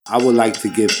I would like to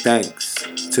give thanks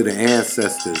to the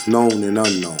ancestors, known and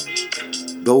unknown,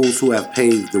 those who have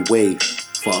paved the way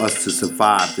for us to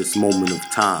survive this moment of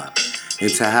time and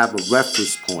to have a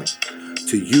reference point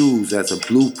to use as a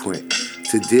blueprint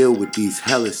to deal with these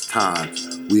hellish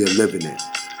times we are living in.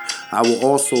 I would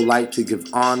also like to give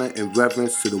honor and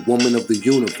reverence to the woman of the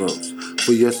universe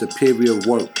for your superior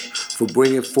work, for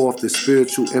bringing forth the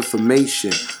spiritual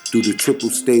information through the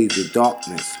triple stage of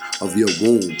darkness of your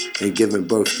womb and giving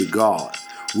birth to God.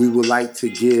 We would like to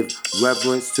give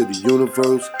reverence to the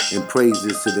universe and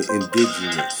praises to the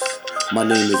indigenous. My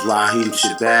name is Raheem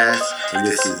Shabazz, and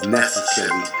this is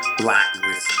Necessary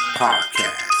Blackness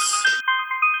Podcast.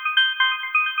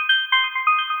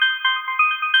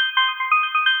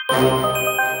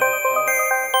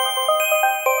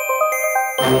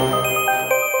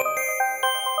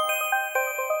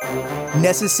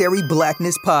 Necessary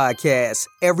Blackness Podcast,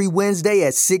 every Wednesday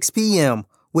at 6 p.m.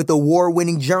 with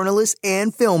award-winning journalist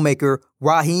and filmmaker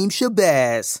Raheem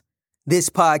Shabazz. This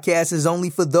podcast is only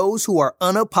for those who are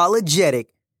unapologetic,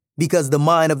 because the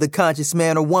mind of the conscious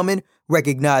man or woman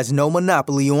recognizes no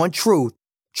monopoly on truth.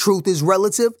 Truth is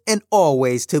relative and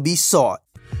always to be sought.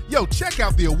 Yo, check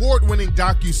out the award-winning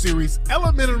docuseries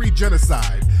Elementary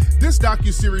Genocide. This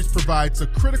docuseries provides a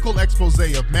critical expose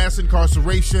of mass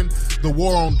incarceration, the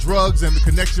war on drugs, and the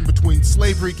connection between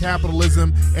slavery,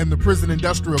 capitalism, and the prison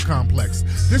industrial complex.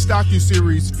 This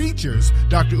docuseries features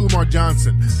Dr. Umar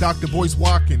Johnson, Dr. Boyce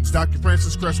Watkins, Dr.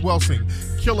 Francis Cress Welsing,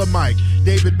 Killer Mike,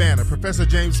 David Banner, Professor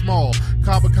James Small,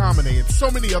 Kaba Kamene, and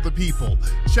so many other people.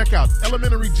 Check out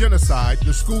Elementary Genocide,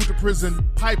 the school-to-prison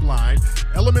pipeline,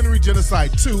 Elementary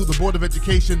Genocide 2, the Board of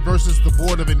Education versus the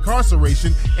Board of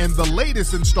Incarceration, and the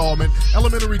latest installment,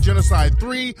 Elementary Genocide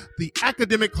 3, the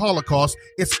Academic Holocaust.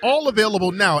 It's all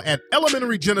available now at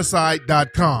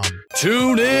elementarygenocide.com.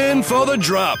 Tune in for the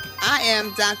drop. I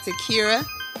am Dr. Kira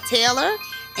Taylor,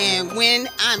 and when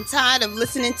I'm tired of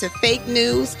listening to fake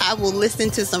news, I will listen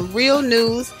to some real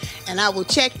news, and I will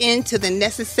check into the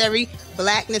Necessary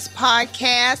Blackness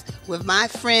Podcast with my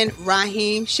friend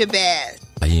Raheem Shabazz.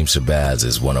 Raheem Shabazz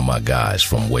is one of my guys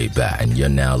from way back, and you're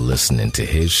now listening to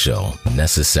his show,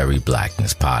 Necessary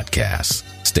Blackness Podcast.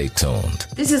 Stay tuned.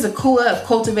 This is Akua of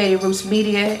Cultivated Roots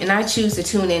Media, and I choose to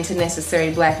tune in to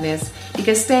Necessary Blackness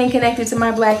because staying connected to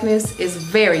my blackness is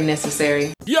very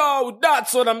necessary. Yo,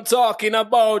 that's what I'm talking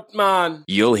about, man.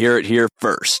 You'll hear it here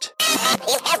first.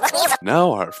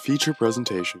 Now our feature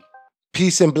presentation.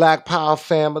 Peace and Black Power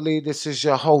family. This is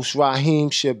your host, Raheem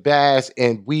Shabazz,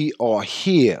 and we are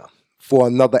here for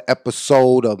another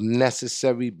episode of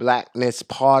Necessary Blackness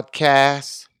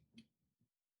Podcast.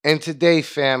 And today,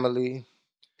 family,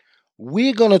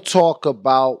 we're going to talk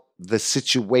about the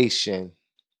situation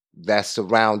that's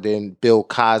surrounding Bill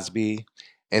Cosby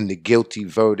and the guilty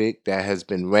verdict that has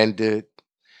been rendered.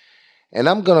 And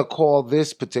I'm going to call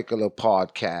this particular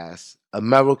podcast,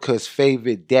 America's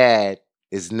Favorite Dad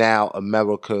is Now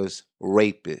America's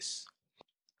Rapist.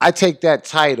 I take that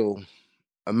title,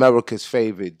 America's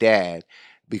Favorite Dad,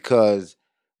 because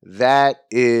that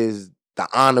is the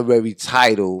honorary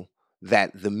title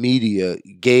that the media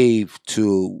gave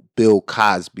to Bill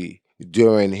Cosby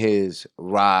during his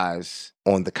rise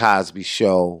on The Cosby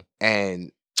Show.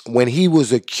 And when he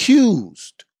was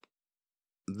accused,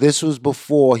 this was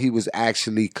before he was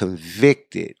actually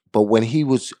convicted, but when he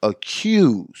was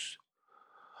accused,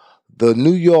 the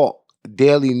New York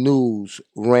Daily News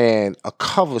ran a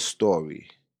cover story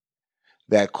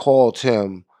that called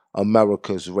him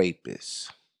America's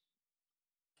Rapist.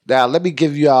 Now, let me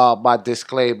give y'all my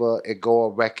disclaimer and go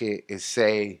on record and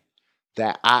say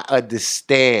that I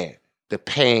understand the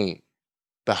pain,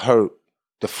 the hurt,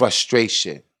 the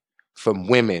frustration from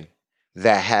women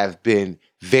that have been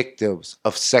victims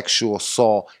of sexual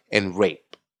assault and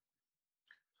rape.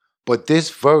 But this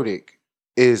verdict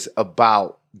is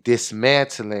about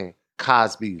dismantling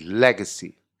Cosby's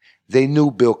legacy. They knew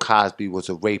Bill Cosby was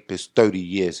a rapist 30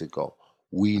 years ago.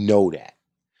 We know that.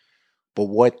 But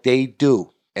what they do,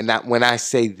 and that when I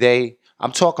say they,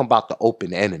 I'm talking about the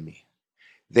open enemy.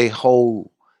 They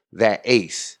hold that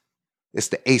ace. It's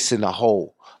the ace in the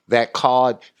hole. That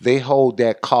card, they hold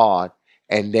that card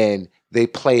and then they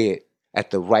play it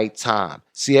at the right time.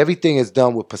 See, everything is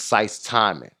done with precise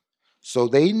timing. So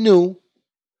they knew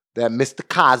that Mr.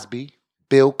 Cosby,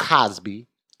 Bill Cosby,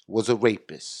 was a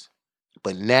rapist.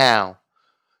 But now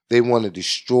they want to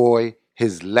destroy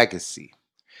his legacy.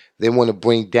 They want to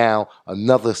bring down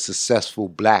another successful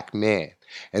black man.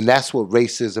 And that's what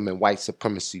racism and white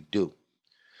supremacy do.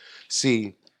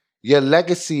 See, your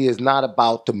legacy is not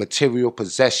about the material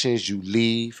possessions you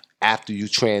leave after you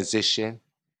transition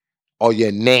or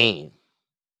your name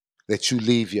that you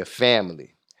leave your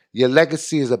family. Your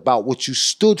legacy is about what you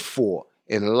stood for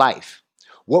in life.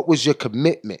 What was your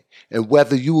commitment, and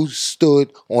whether you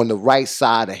stood on the right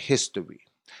side of history.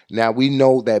 Now, we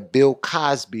know that Bill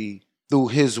Cosby, through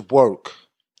his work,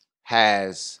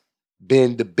 has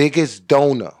been the biggest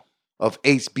donor of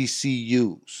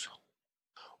HBCUs.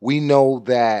 We know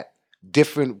that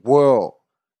Different World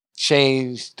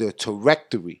changed the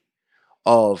trajectory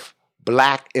of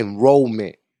black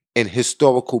enrollment in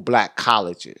historical black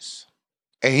colleges.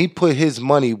 And he put his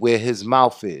money where his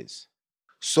mouth is.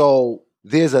 So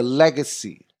there's a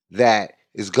legacy that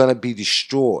is going to be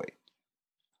destroyed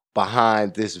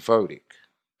behind this verdict.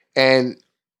 And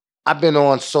I've been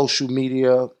on social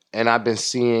media and I've been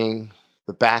seeing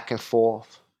the back and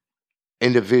forth.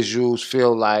 Individuals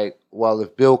feel like, well,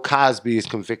 if Bill Cosby is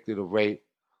convicted of rape,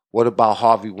 what about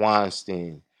Harvey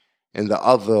Weinstein and the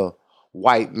other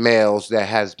white males that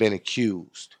has been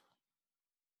accused?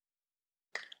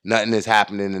 Nothing is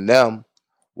happening to them.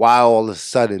 Why all of a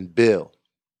sudden Bill?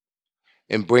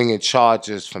 And bringing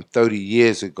charges from 30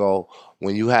 years ago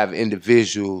when you have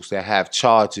individuals that have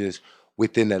charges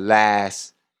within the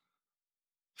last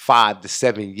 5 to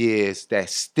 7 years that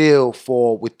still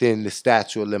fall within the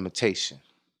statute of limitation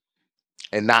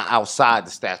and not outside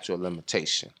the statute of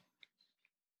limitation.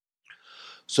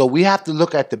 So we have to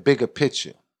look at the bigger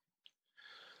picture.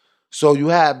 So you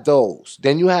have those.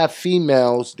 Then you have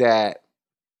females that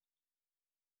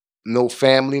know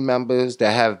family members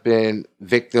that have been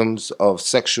victims of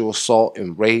sexual assault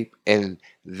and rape, and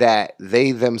that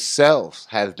they themselves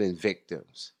have been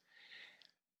victims.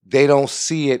 They don't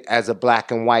see it as a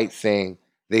black and white thing.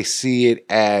 They see it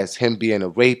as him being a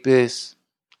rapist.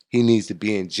 He needs to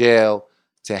be in jail.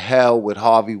 To hell with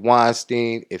Harvey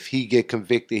Weinstein. If he get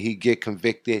convicted, he get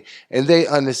convicted. And they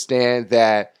understand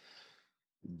that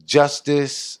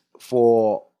justice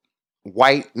for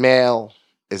white male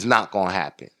is not going to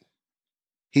happen.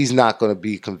 He's not going to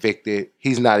be convicted.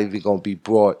 He's not even going to be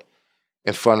brought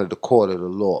in front of the court of the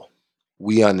law.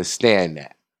 We understand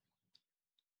that.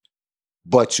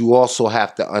 But you also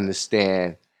have to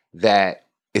understand that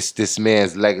it's this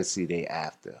man's legacy they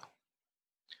after.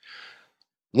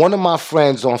 One of my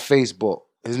friends on Facebook,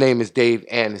 his name is Dave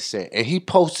Anderson, and he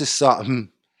posted something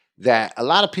that a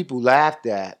lot of people laughed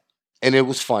at, and it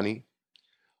was funny.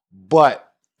 But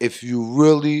if you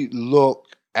really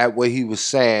look at what he was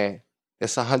saying,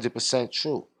 it's 100%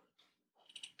 true.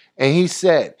 And he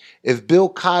said, if Bill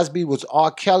Cosby was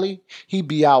R. Kelly, he'd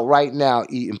be out right now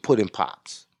eating pudding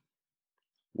pops.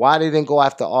 Why they didn't go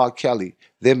after R. Kelly?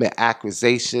 There have been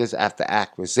accusations after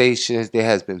accusations. There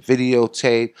has been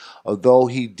videotape. Although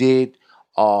he did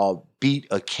beat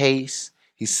a case,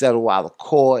 he settled out of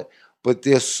court. But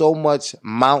there's so much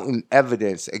mounting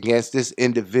evidence against this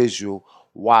individual.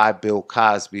 Why Bill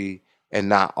Cosby and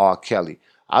not R. Kelly?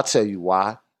 I'll tell you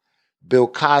why. Bill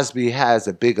Cosby has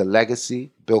a bigger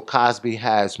legacy. Bill Cosby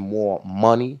has more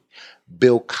money.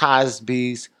 Bill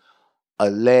Cosby's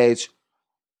alleged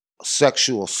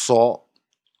sexual assault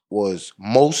was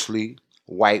mostly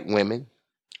white women.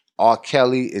 R.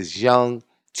 Kelly is young,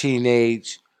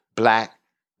 teenage, black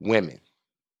women.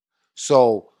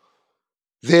 So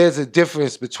there's a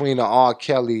difference between an R.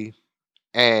 Kelly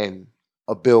and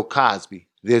a Bill Cosby.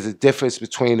 There's a difference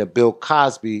between a Bill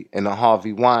Cosby and a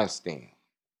Harvey Weinstein.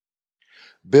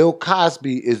 Bill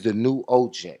Cosby is the new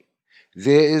OJ.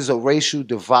 There is a racial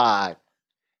divide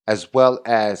as well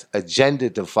as a gender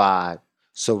divide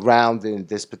surrounding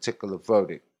this particular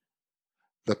verdict.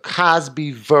 The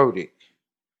Cosby verdict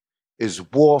is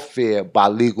warfare by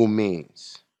legal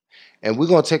means. And we're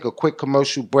going to take a quick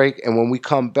commercial break, and when we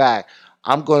come back,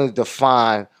 I'm going to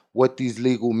define what these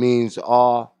legal means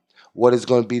are, what is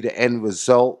going to be the end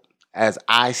result as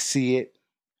I see it,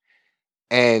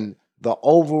 and the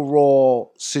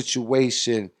overall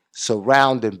situation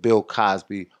surrounding Bill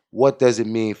Cosby. What does it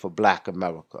mean for Black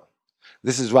America?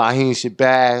 This is Raheem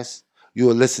Shabazz. You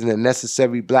are listening to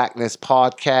Necessary Blackness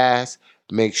Podcast.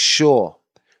 Make sure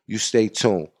you stay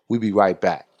tuned. We'll be right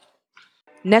back.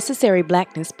 Necessary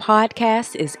Blackness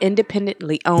Podcast is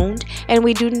independently owned, and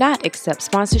we do not accept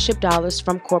sponsorship dollars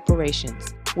from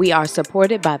corporations. We are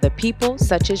supported by the people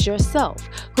such as yourself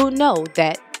who know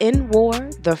that in war,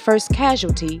 the first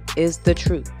casualty is the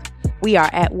truth. We are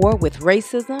at war with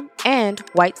racism and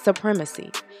white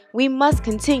supremacy. We must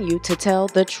continue to tell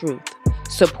the truth.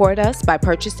 Support us by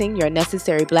purchasing your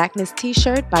Necessary Blackness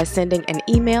t-shirt by sending an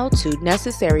email to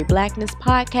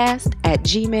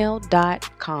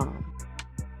necessaryblacknesspodcast@gmail.com.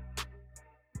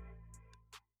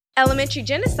 Elementary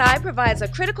Genocide provides a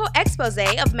critical expose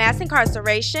of mass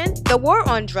incarceration, the war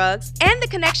on drugs, and the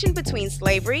connection between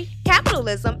slavery,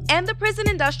 capitalism, and the prison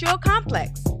industrial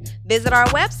complex. Visit our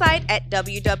website at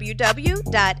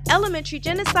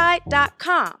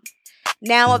www.elementarygenocide.com.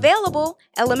 Now available,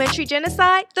 Elementary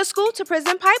Genocide, The School to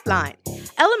Prison Pipeline.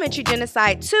 Elementary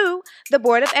Genocide 2, The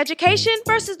Board of Education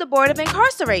versus the Board of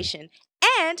Incarceration.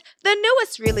 And the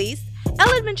newest release,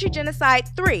 Elementary Genocide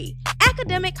 3,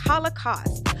 Academic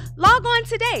Holocaust. Log on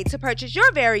today to purchase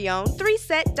your very own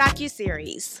 3-set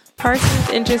docuseries. Persons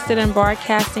interested in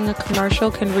broadcasting a commercial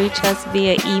can reach us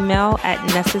via email at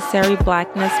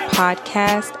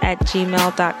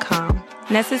necessaryblacknesspodcast@gmail.com.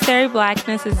 Necessary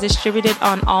Blackness is distributed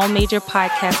on all major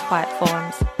podcast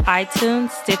platforms: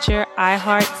 iTunes, Stitcher,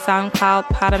 iHeart, SoundCloud,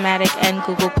 Podomatic, and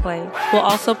Google Play. We'll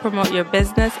also promote your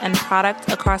business and product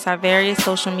across our various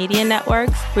social media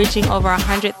networks, reaching over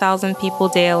 100,000 people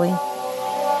daily.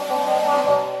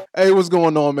 Hey, what's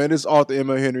going on, man? This is Arthur M.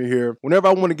 Henry here. Whenever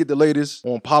I want to get the latest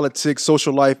on politics,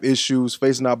 social life issues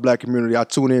facing our black community, I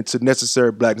tune in to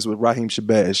Necessary Blackness with Raheem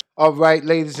Shabazz. All right,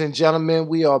 ladies and gentlemen,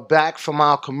 we are back from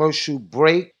our commercial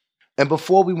break. And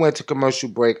before we went to commercial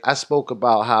break, I spoke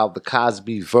about how the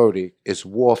Cosby verdict is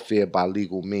warfare by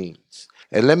legal means.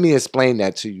 And let me explain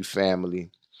that to you,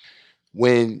 family.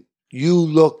 When you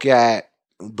look at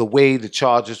the way the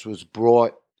charges was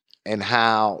brought and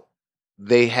how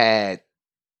they had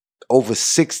over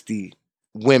 60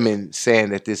 women saying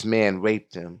that this man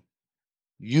raped them,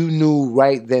 you knew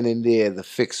right then and there the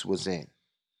fix was in.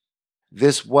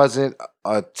 This wasn't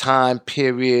a time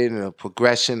period and a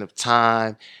progression of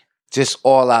time, just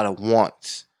all out of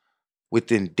once,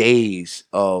 within days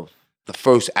of the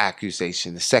first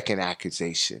accusation, the second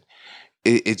accusation.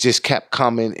 It just kept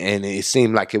coming, and it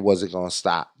seemed like it wasn't going to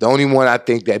stop. The only one I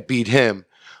think that beat him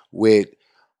with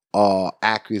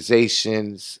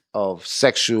accusations of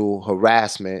sexual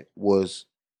harassment was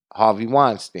Harvey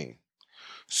Weinstein.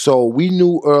 So we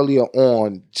knew earlier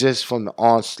on, just from the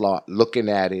onslaught, looking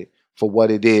at it for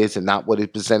what it is and not what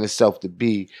it presented itself to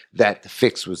be, that the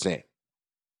fix was in.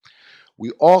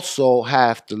 We also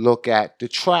have to look at the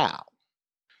trial.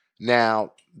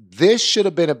 Now, this should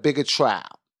have been a bigger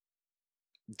trial.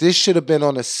 This should have been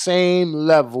on the same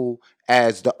level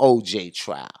as the OJ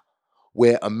trial,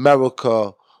 where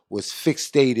America was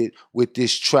fixated with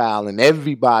this trial and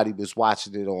everybody was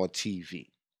watching it on TV.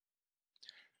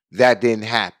 That didn't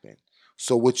happen.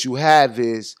 So what you have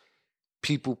is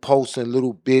people posting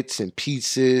little bits and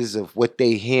pieces of what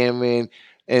they're hearing,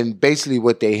 and basically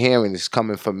what they're hearing is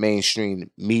coming from mainstream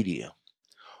media.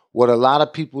 What a lot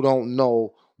of people don't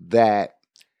know, that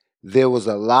there was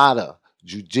a lot of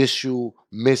judicial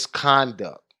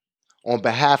misconduct on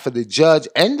behalf of the judge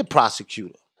and the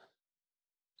prosecutor.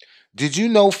 Did you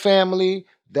know, family,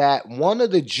 that one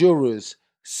of the jurors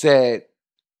said,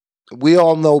 "We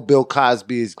all know Bill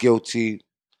Cosby is guilty.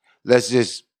 Let's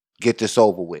just get this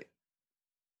over with."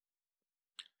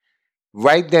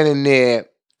 Right then and there,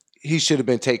 he should have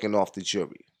been taken off the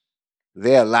jury.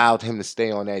 They allowed him to stay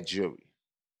on that jury.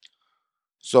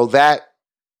 So that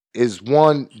is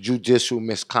one judicial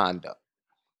misconduct.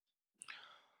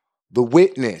 The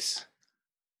witness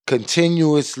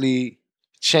continuously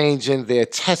changing their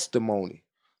testimony.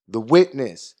 The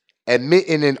witness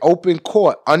admitting in open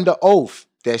court under oath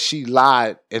that she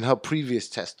lied in her previous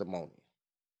testimony.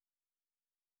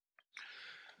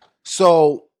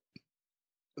 So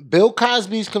Bill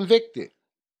Cosby's convicted,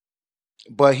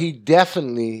 but he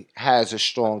definitely has a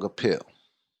strong appeal.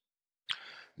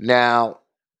 Now,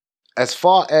 as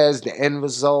far as the end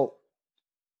result,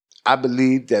 I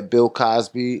believe that Bill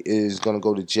Cosby is going to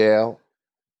go to jail.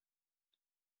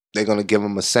 They're going to give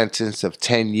him a sentence of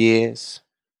 10 years.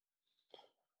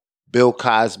 Bill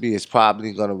Cosby is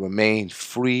probably going to remain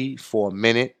free for a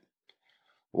minute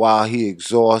while he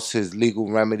exhausts his legal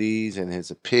remedies and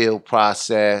his appeal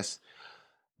process.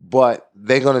 But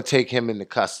they're going to take him into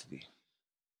custody.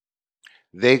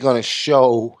 They're going to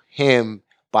show him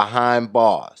behind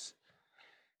bars.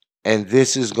 And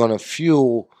this is going to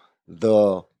fuel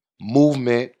the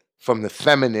movement from the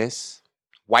feminists,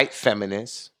 white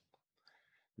feminists,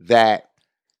 that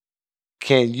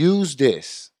can use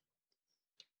this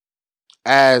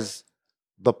as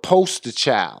the poster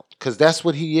child, because that's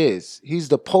what he is. He's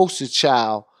the poster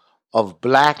child of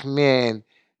black men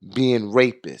being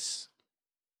rapists.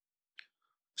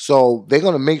 So they're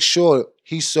going to make sure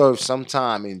he serves some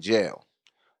time in jail.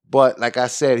 But like I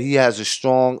said, he has a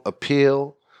strong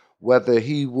appeal. Whether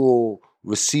he will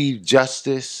receive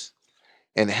justice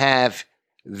and have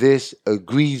this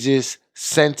egregious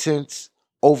sentence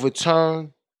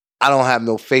overturned, I don't have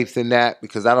no faith in that,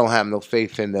 because I don't have no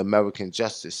faith in the American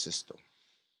justice system.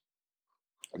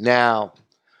 Now,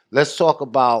 let's talk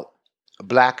about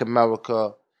Black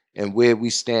America and where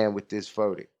we stand with this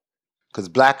verdict. because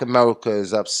Black America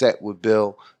is upset with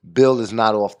Bill. Bill is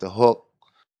not off the hook.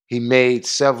 He made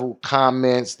several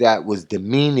comments that was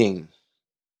demeaning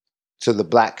to the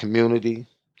Black community.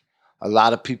 A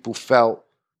lot of people felt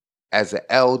as an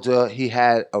elder, he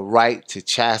had a right to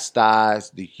chastise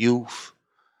the youth,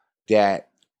 that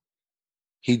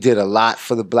he did a lot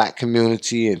for the Black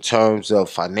community in terms of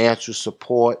financial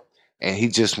support, and he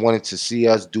just wanted to see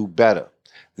us do better.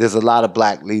 There's a lot of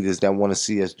Black leaders that want to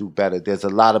see us do better. There's a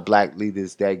lot of Black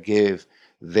leaders that give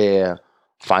their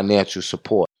financial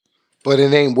support. But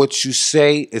it ain't what you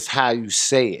say, it's how you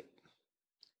say it.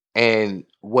 And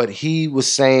what he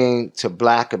was saying to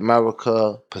Black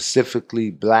America,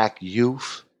 specifically Black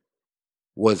youth,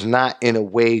 was not in a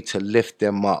way to lift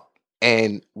them up.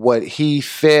 And what he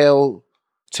failed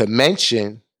to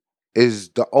mention is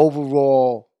the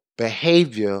overall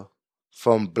behavior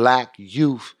from Black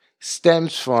youth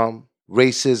stems from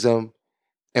racism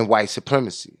and white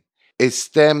supremacy. It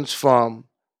stems from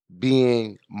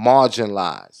being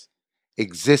marginalized,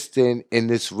 existing in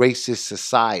this racist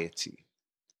society.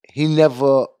 He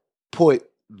never put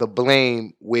the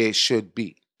blame where it should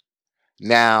be.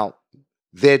 Now,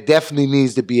 there definitely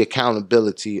needs to be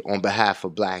accountability on behalf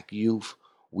of Black youth.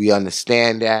 We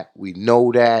understand that. We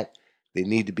know that. They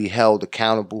need to be held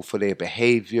accountable for their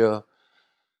behavior.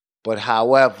 But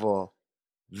however,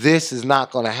 this is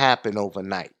not going to happen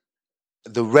overnight.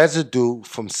 The residue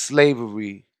from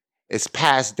slavery is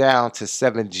passed down to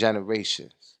 7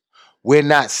 generations. We're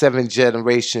not 7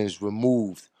 generations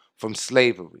removed from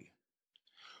slavery.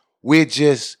 We're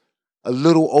just a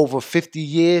little over 50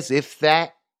 years, if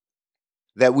that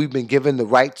we've been given the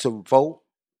right to vote.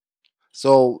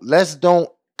 So let's don't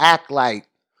act like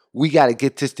we got to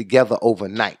get this together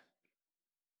overnight.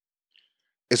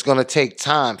 It's going to take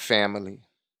time, family.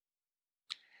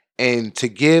 And to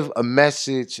give a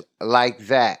message like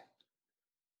that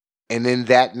and in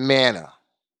that manner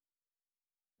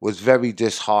was very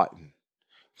disheartening.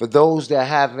 For those that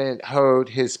haven't heard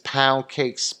his pound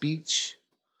cake speech,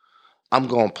 I'm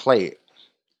going to play it.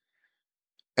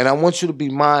 And I want you to be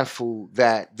mindful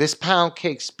that this pound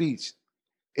cake speech,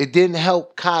 it didn't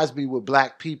help Cosby with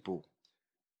Black people.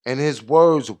 And his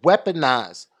words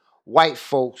weaponized white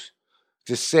folks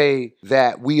to say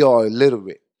that we are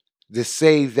illiterate, to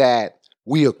say that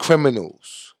we are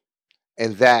criminals,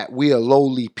 and that we are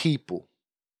lowly people.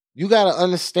 You got to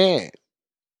understand,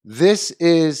 this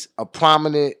is a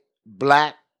prominent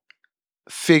Black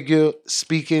figure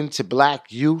speaking to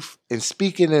Black youth and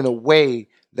speaking in a way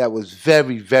that was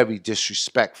very, very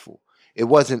disrespectful. It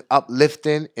wasn't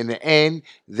uplifting. In the end,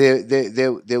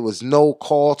 there was no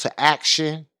call to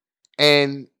action.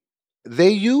 And they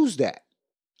use that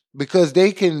because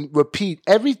they can repeat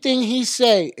everything he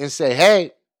say and say,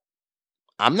 hey,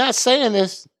 I'm not saying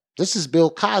this. This is Bill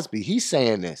Cosby. He's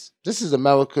saying this. This is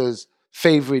America's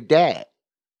favorite dad.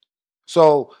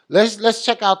 So let's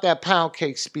check out that pound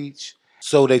cake speech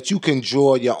so that you can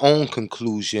draw your own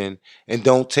conclusion and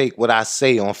don't take what I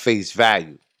say on face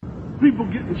value. People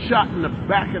getting shot in the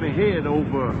back of the head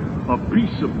over a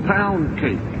piece of pound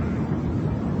cake.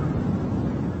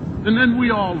 And then we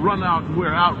all run out and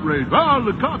we're outraged. Oh,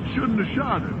 the cops shouldn't have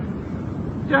shot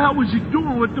him. What the hell was he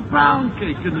doing with the pound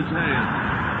cake in his hand?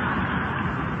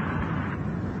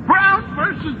 Brown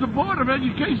versus the Board of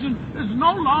Education is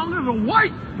no longer the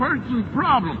white person's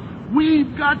problem.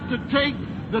 We've got to take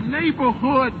the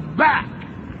neighborhood back.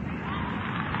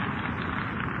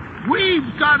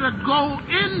 We've got to go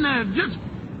in there.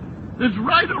 It's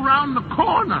right around the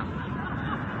corner.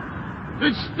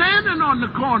 It's standing on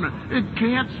the corner. It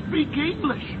can't speak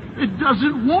English. It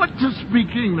doesn't want to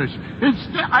speak English.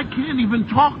 I can't even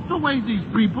talk the way these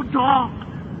people talk.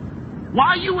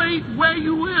 Why you ain't where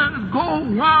you is, go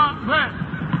where?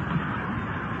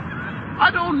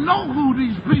 I don't know who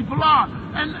these people are.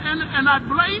 And I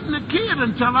blamed the kid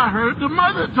until I heard the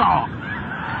mother talk.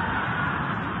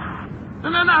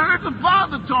 And then I heard the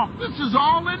father talk. This is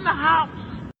all in the house.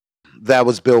 That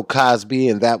was Bill Cosby,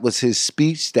 and that was his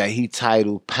speech that he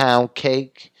titled Pound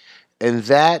Cake. And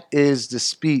that is the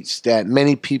speech that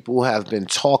many people have been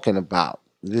talking about.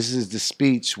 This is the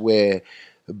speech where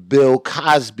Bill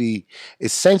Cosby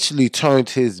essentially turned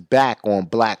his back on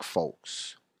Black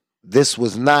folks. This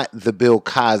was not the Bill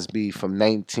Cosby from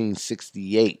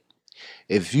 1968.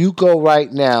 If you go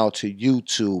right now to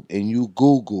YouTube and you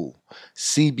Google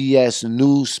CBS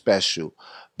News special,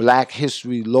 Black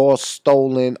History Lost,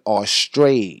 Stolen, or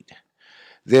Strayed,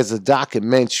 there's a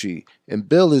documentary, and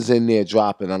Bill is in there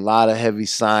dropping a lot of heavy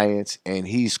science, and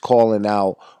he's calling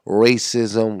out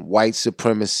racism, white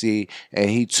supremacy, and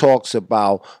he talks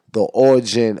about the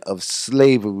origin of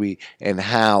slavery and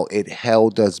how it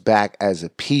held us back as a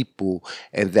people,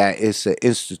 and that it's an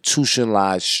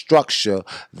institutionalized structure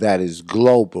that is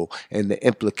global, and the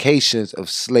implications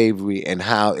of slavery and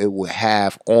how it would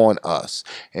have on us.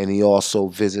 And he also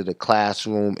visited a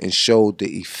classroom and showed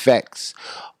the effects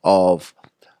of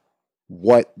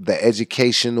what the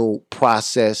educational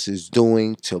process is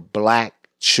doing to black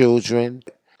children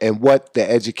and what the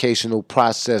educational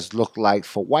process looked like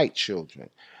for white children.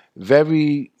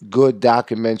 Very good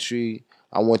documentary.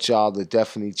 I want y'all to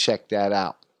definitely check that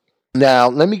out. Now,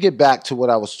 let me get back to what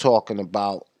I was talking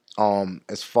about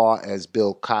as far as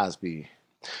Bill Cosby.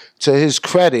 To his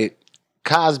credit,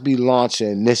 Cosby launched an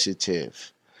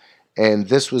initiative, and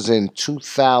this was in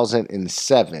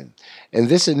 2007. And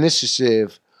this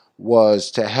initiative was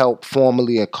to help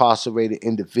formerly incarcerated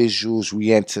individuals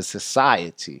re-enter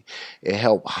society. It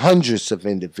helped hundreds of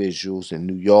individuals in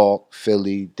New York,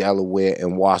 Philly, Delaware,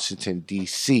 and Washington,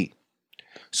 D.C.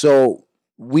 So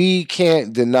we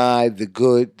can't deny the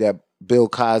good that Bill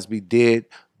Cosby did,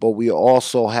 but we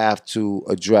also have to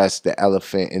address the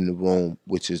elephant in the room,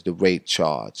 which is the rape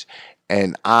charge.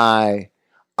 And I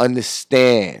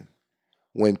understand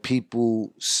when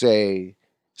people say,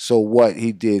 so what,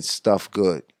 he did stuff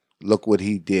good. Look what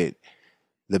he did.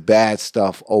 The bad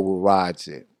stuff overrides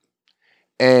it.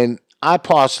 And I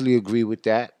partially agree with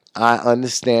that. I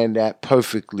understand that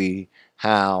perfectly,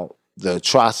 how the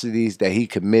atrocities that he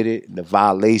committed, the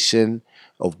violation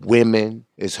of women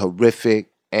is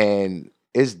horrific, and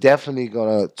it's definitely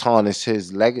going to tarnish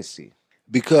his legacy.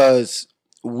 Because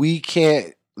we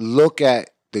can't look at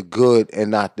the good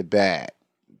and not the bad.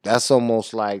 That's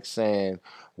almost like saying,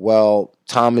 well,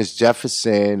 Thomas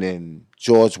Jefferson and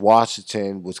George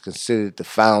Washington was considered the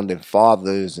founding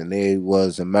fathers, and they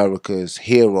was America's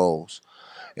heroes.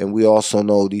 And we also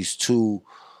know these two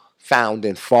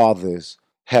founding fathers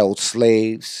held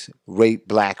slaves, raped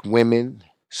black women.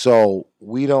 So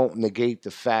we don't negate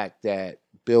the fact that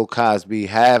Bill Cosby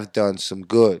have done some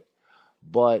good,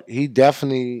 but he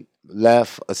definitely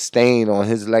left a stain on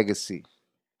his legacy.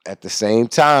 At the same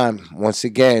time, once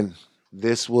again,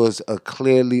 this was a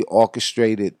clearly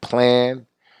orchestrated plan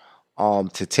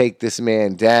to take this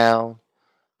man down.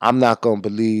 I'm not going to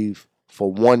believe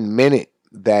for 1 minute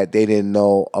that they didn't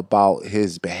know about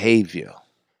his behavior,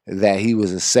 that he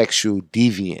was a sexual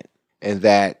deviant, and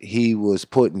that he was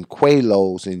putting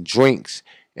Quaaludes in drinks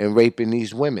and raping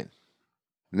these women.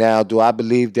 Now, do I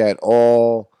believe that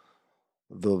all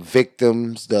the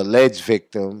victims, the alleged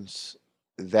victims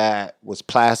that was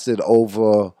plastered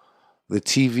over the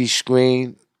TV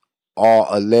screen are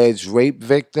alleged rape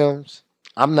victims?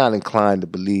 I'm not inclined to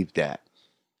believe that.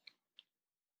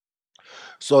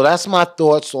 So that's my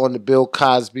thoughts on the Bill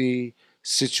Cosby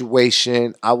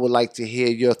situation. I would like to hear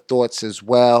your thoughts as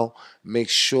well. Make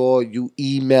sure you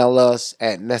email us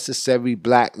at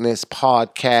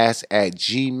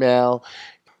necessaryblacknesspodcast@gmail.com.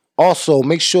 Also,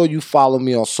 make sure you follow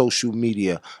me on social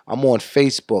media. I'm on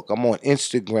Facebook. I'm on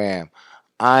Instagram.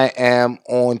 I am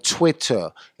on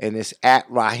Twitter, and it's at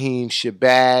Raheem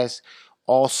Shabazz.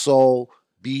 Also,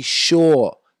 be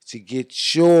sure to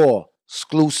get your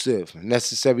exclusive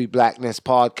Necessary Blackness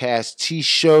Podcast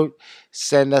t-shirt.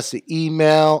 Send us an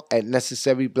email at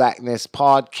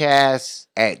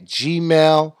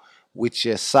necessaryblacknesspodcast@gmail.com with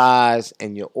your size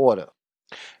and your order.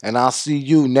 And I'll see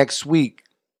you next week,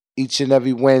 each and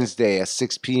every Wednesday at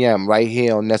 6 p.m. right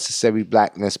here on Necessary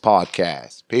Blackness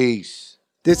Podcast. Peace.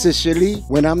 This is Shali.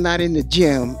 When I'm not in the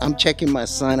gym, I'm checking my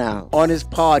son out on his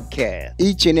podcast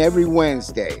each and every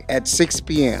Wednesday at 6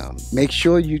 p.m. Make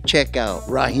sure you check out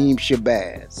Raheem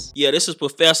Shabazz. Yeah, this is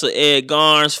Professor Ed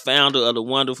Garnes, founder of the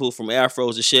wonderful From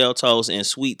Afros to Shell Toes and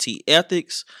Sweet Tea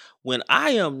Ethics. When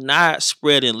I am not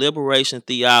spreading liberation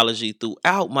theology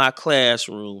throughout my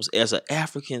classrooms as an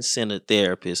African-centered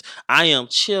therapist, I am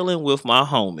chilling with my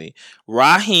homie,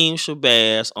 Raheem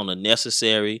Shabazz, on the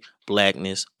Necessary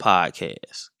Blackness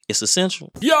Podcast. It's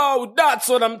essential. Yo, that's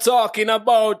what I'm talking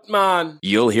about, man.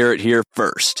 You'll hear it here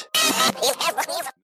first.